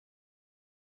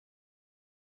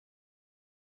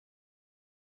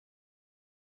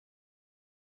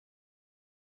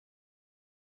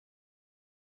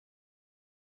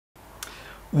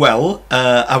Well,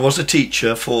 I was a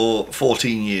teacher for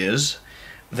 14 years.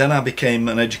 Then I became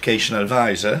an education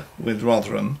advisor with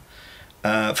Rotherham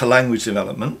for language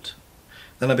development.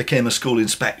 Then I became a school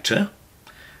inspector,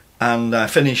 and I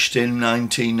finished in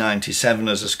 1997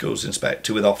 as a schools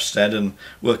inspector with Ofsted and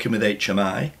working with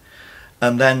HMI.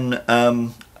 And then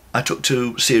I took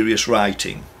to serious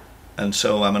writing, and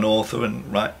so I'm an author and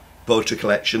write poetry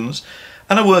collections,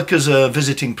 and I work as a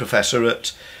visiting professor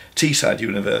at Teesside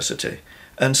University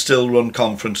and still run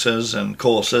conferences and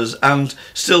courses and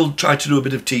still try to do a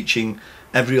bit of teaching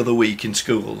every other week in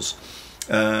schools.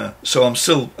 So I'm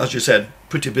still, as you said,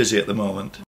 pretty busy at the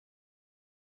moment.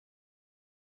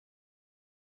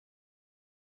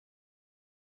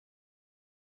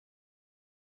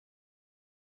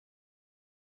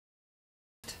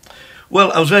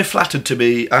 Well, I was very flattered to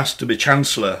be asked to be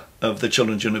Chancellor of the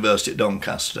Children's University at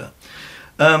Doncaster.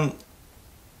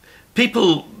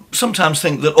 People sometimes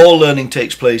think that all learning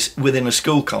takes place within a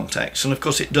school context, and of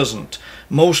course it doesn't.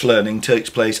 Most learning takes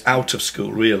place out of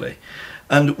school, really.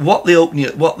 And what the Open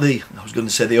University,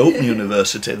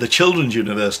 the Children's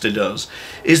University does,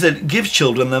 is that it gives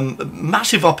children a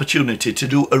massive opportunity to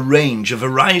do a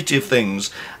variety of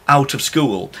things out of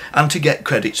school and to get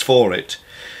credits for it.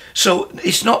 So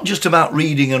it's not just about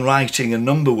reading and writing and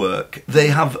number work. They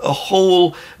have a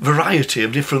whole variety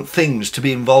of different things to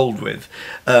be involved with.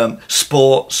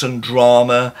 Sports and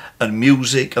drama and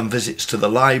music and visits to the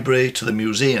library, to the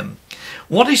museum.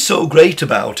 What is so great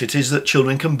about it is that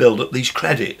children can build up these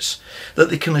credits, that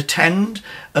they can attend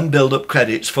and build up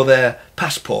credits for their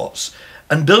passports.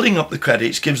 And building up the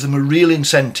credits gives them a real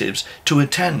incentives to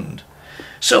attend.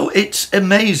 So it's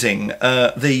amazing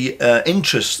the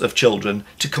interest of children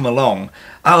to come along.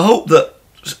 I hope that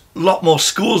a lot more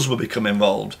schools will become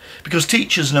involved, because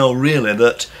teachers know really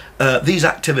that these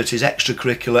activities,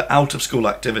 extracurricular, out of school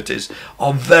activities,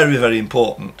 are very, very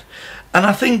important. And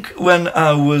I think when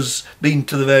I was been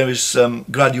to the various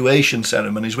graduation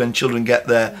ceremonies, when children get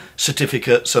their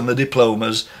certificates and the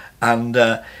diplomas, and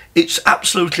it's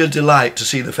absolutely a delight to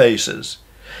see the faces.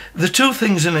 The two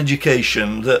things in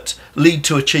education that lead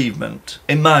to achievement,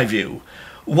 in my view,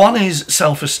 one is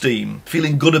self-esteem,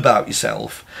 feeling good about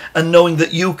yourself and knowing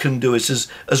that you can do it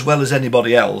as well as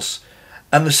anybody else.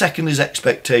 And the second is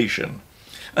expectation.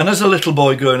 And as a little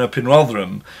boy growing up in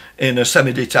Rotherham in a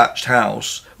semi-detached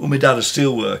house with my dad a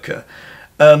steelworker,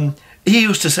 he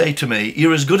used to say to me,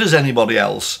 "You're as good as anybody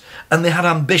else," and they had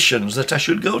ambitions that I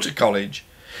should go to college.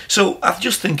 So I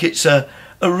just think it's a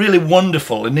really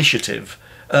wonderful initiative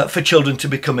for children to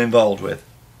become involved with.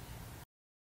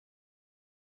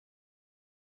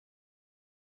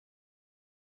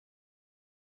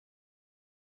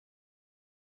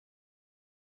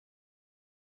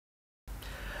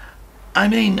 I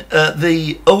mean,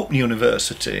 the Open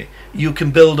University, you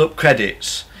can build up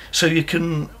credits, so you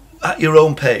can, at your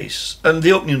own pace. And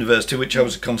the Open University, which I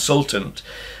was a consultant,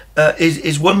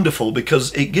 is wonderful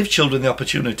because it gives children the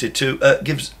opportunity to,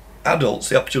 gives adults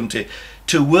the opportunity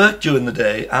to work during the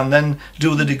day and then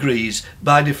do the degrees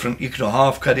by different, you can do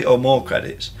half credit or more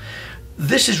credits.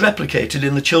 This is replicated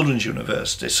in the Children's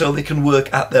University, so they can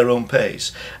work at their own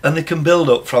pace and they can build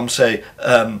up from, say,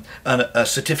 a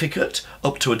certificate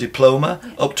up to a diploma,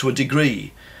 up to a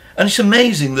degree. And it's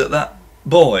amazing that that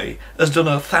boy has done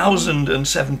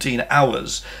 1,017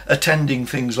 hours attending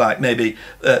things like maybe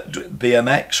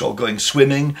BMX or going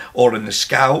swimming or in the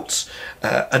Scouts,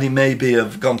 and he maybe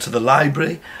have gone to the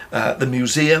library, the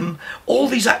museum, all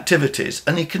these activities,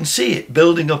 and he can see it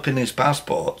building up in his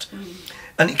passport.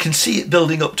 And you can see it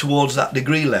building up towards that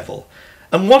degree level.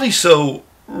 And what is so,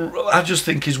 I just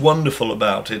think is wonderful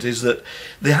about it is that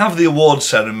they have the award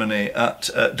ceremony at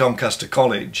Doncaster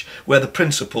College, where the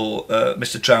principal,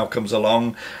 Mr. Trow, comes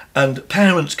along and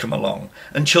parents come along,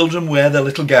 and children wear their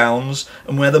little gowns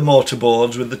and wear their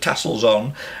mortarboards with the tassels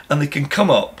on, and they can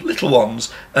come up, little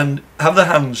ones, and have their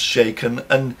hands shaken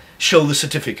and show the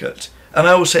certificate. And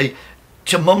I always say,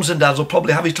 your mums and dads will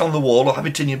probably have it on the wall or have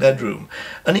it in your bedroom,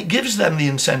 and it gives them the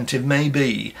incentive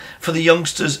maybe for the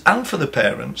youngsters and for the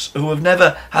parents who have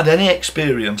never had any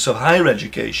experience of higher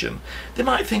education. They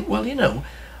might think, well, you know,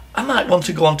 I might want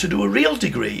to go on to do a real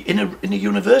degree in a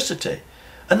university.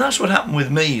 And that's what happened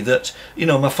with me, that, you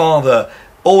know, my father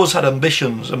always had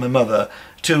ambitions, and my mother,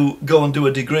 to go and do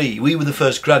a degree. We were the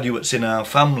first graduates in our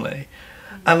family,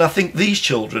 and I think these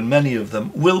children, many of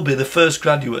them, will be the first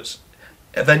graduates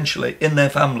eventually in their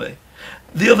family.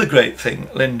 The other great thing,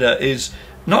 Linda, is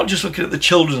not just looking at the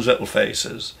children's little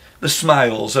faces, the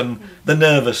smiles and the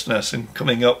nervousness and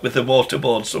coming up with the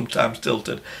waterboard sometimes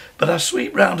tilted, but I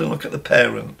sweep round and look at the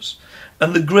parents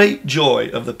and the great joy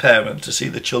of the parent to see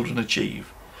the children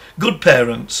achieve. Good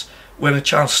parents when a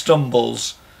child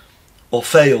stumbles or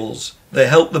fails, they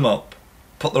help them up,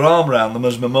 put their arm around them,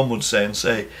 as my mum would say, and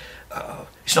say, oh,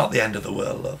 it's not the end of the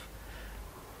world, love.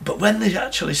 But when they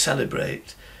actually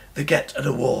celebrate, they get an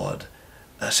award,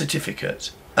 a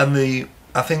certificate. And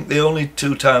I think the only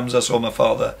 2 times I saw my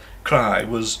father cry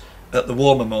was at the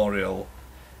War Memorial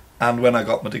and when I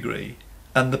got my degree.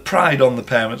 And the pride on the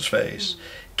parents' face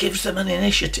gives them an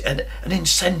initiative, an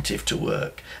incentive to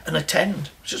work and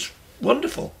attend. It's just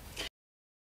wonderful.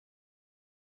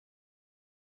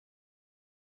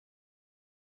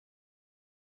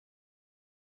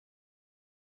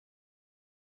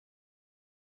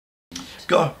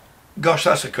 Gosh,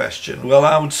 that's a question. Well,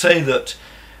 I would say that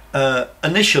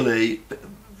initially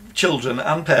children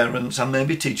and parents and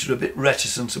maybe teachers are a bit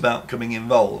reticent about coming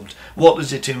involved. What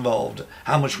does it involve?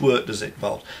 How much work does it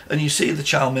involve? And you see the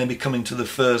child maybe coming to the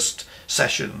first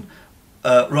session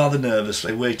rather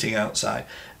nervously, waiting outside.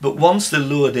 But once they're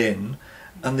lured in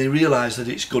and they realise that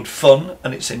it's good fun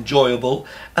and it's enjoyable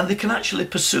and they can actually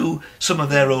pursue some of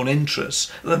their own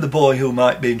interests, then the boy who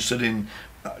might be interested in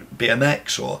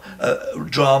BMX or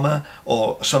drama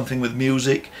or something with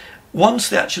music, once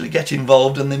they actually get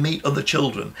involved and they meet other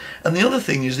children. And the other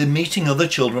thing is they're meeting other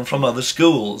children from other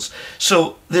schools,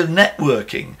 so they're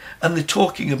networking and they're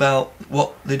talking about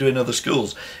what they do in other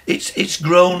schools. It's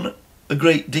grown a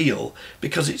great deal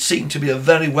because it seemed to be a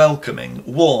very welcoming,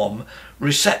 warm,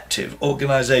 receptive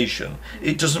organisation.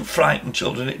 It doesn't frighten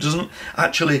children. It doesn't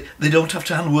actually, they don't have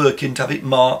to hand work in to have it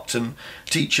marked, and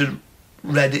teacher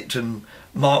read it and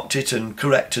marked it and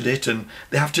corrected it, and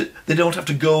they don't have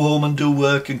to go home and do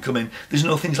work and come in. There's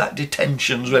no things like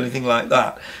detentions or anything like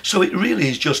that. So it really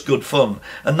is just good fun,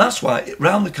 and that's why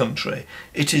around the country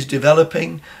it is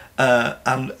developing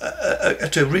and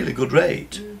at a really good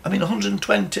rate. I mean,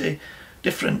 120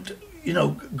 different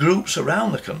groups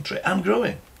around the country and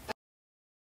growing.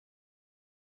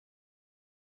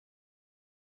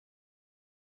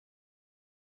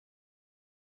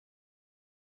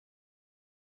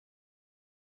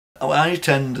 I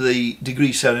attend the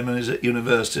degree ceremonies at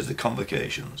universities, the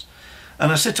convocations,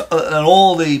 and I sit and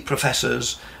all the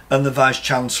professors and the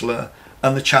Vice-Chancellor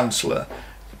and the Chancellor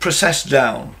process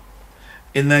down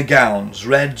in their gowns,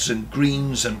 reds and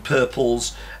greens and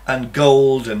purples and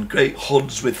gold and great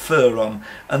hoods with fur on,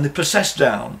 and they process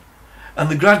down, and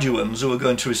the graduates who are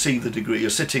going to receive the degree are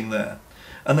sitting there,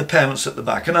 and the parents at the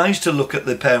back. And I used to look at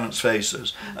the parents'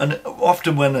 faces, and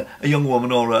often when a young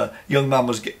woman or a young man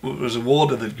was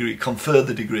awarded the degree, conferred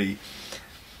the degree,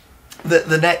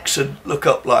 the necks would look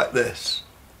up like this,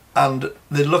 and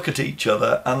they'd look at each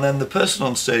other, and then the person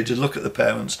on stage would look at the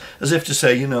parents as if to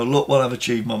say, look what I've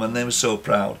achieved, Mum, and they were so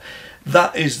proud.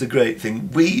 That is the great thing.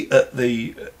 We at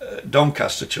the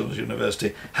Doncaster Children's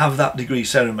University have that degree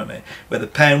ceremony where the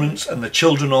parents and the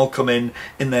children all come in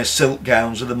their silk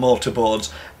gowns with the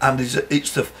mortarboards, and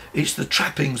it's the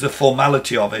trappings, the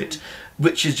formality of it,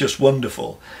 which is just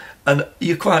wonderful. And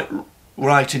you're quite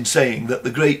right in saying that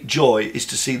the great joy is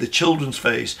to see the children's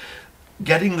face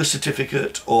getting the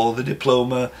certificate or the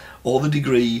diploma or the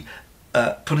degree,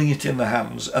 putting it in their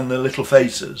hands, and their little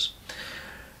faces.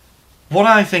 What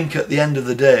I think at the end of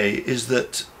the day is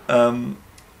that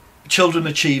children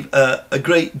achieve a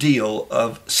great deal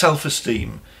of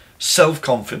self-esteem,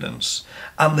 self-confidence,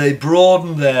 and they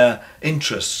broaden their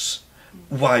interests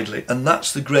widely, and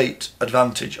that's the great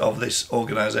advantage of this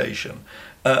organisation.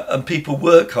 And people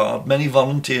work hard, many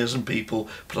volunteers and people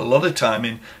put a lot of time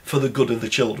in for the good of the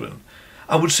children.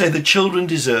 I would say the children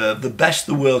deserve the best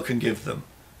the world can give them,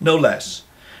 no less,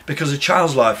 because a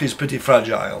child's life is pretty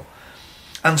fragile.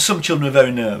 And some children are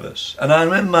very nervous. And I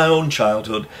remember my own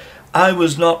childhood, I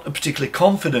was not a particularly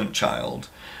confident child,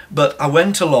 but I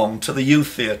went along to the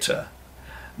youth theatre.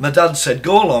 My dad said,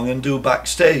 go along and do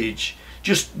backstage,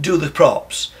 just do the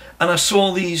props. And I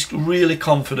saw these really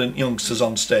confident youngsters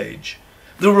on stage.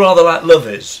 They were rather like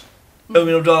lovies,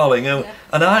 darling.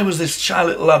 And I was this shy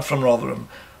little lad from Rotherham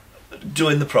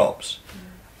doing the props.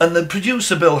 And the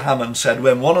producer, Bill Hammond, said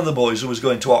when one of the boys who was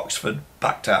going to Oxford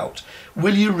backed out,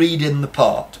 will you read in the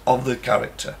part of the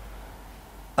character?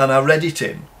 And I read it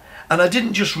in. And I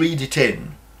didn't just read it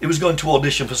in. It was going to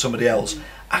audition for somebody else.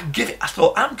 I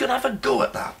thought, I'm going to have a go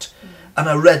at that. And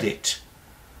I read it.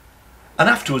 And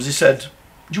afterwards he said,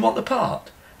 do you want the part?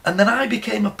 And then I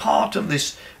became a part of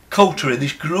this coterie,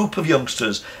 this group of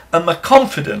youngsters. And my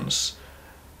confidence,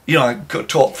 I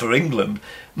taught for England,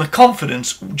 my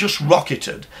confidence just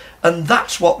rocketed. And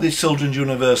that's what the Children's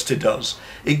University does.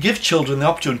 It gives children the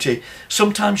opportunity,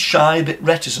 sometimes shy, a bit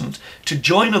reticent, to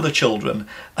join other children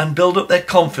and build up their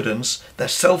confidence, their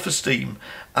self-esteem,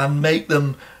 and make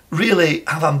them really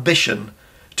have ambition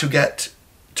to get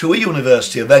to a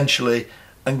university eventually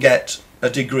and get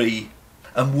a degree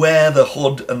and wear the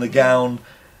hood and the gown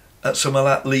at somewhere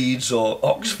like Leeds or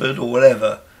Oxford or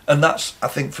wherever. And that's, I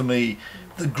think, for me,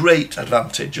 the great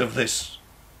advantage of this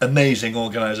amazing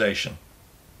organisation.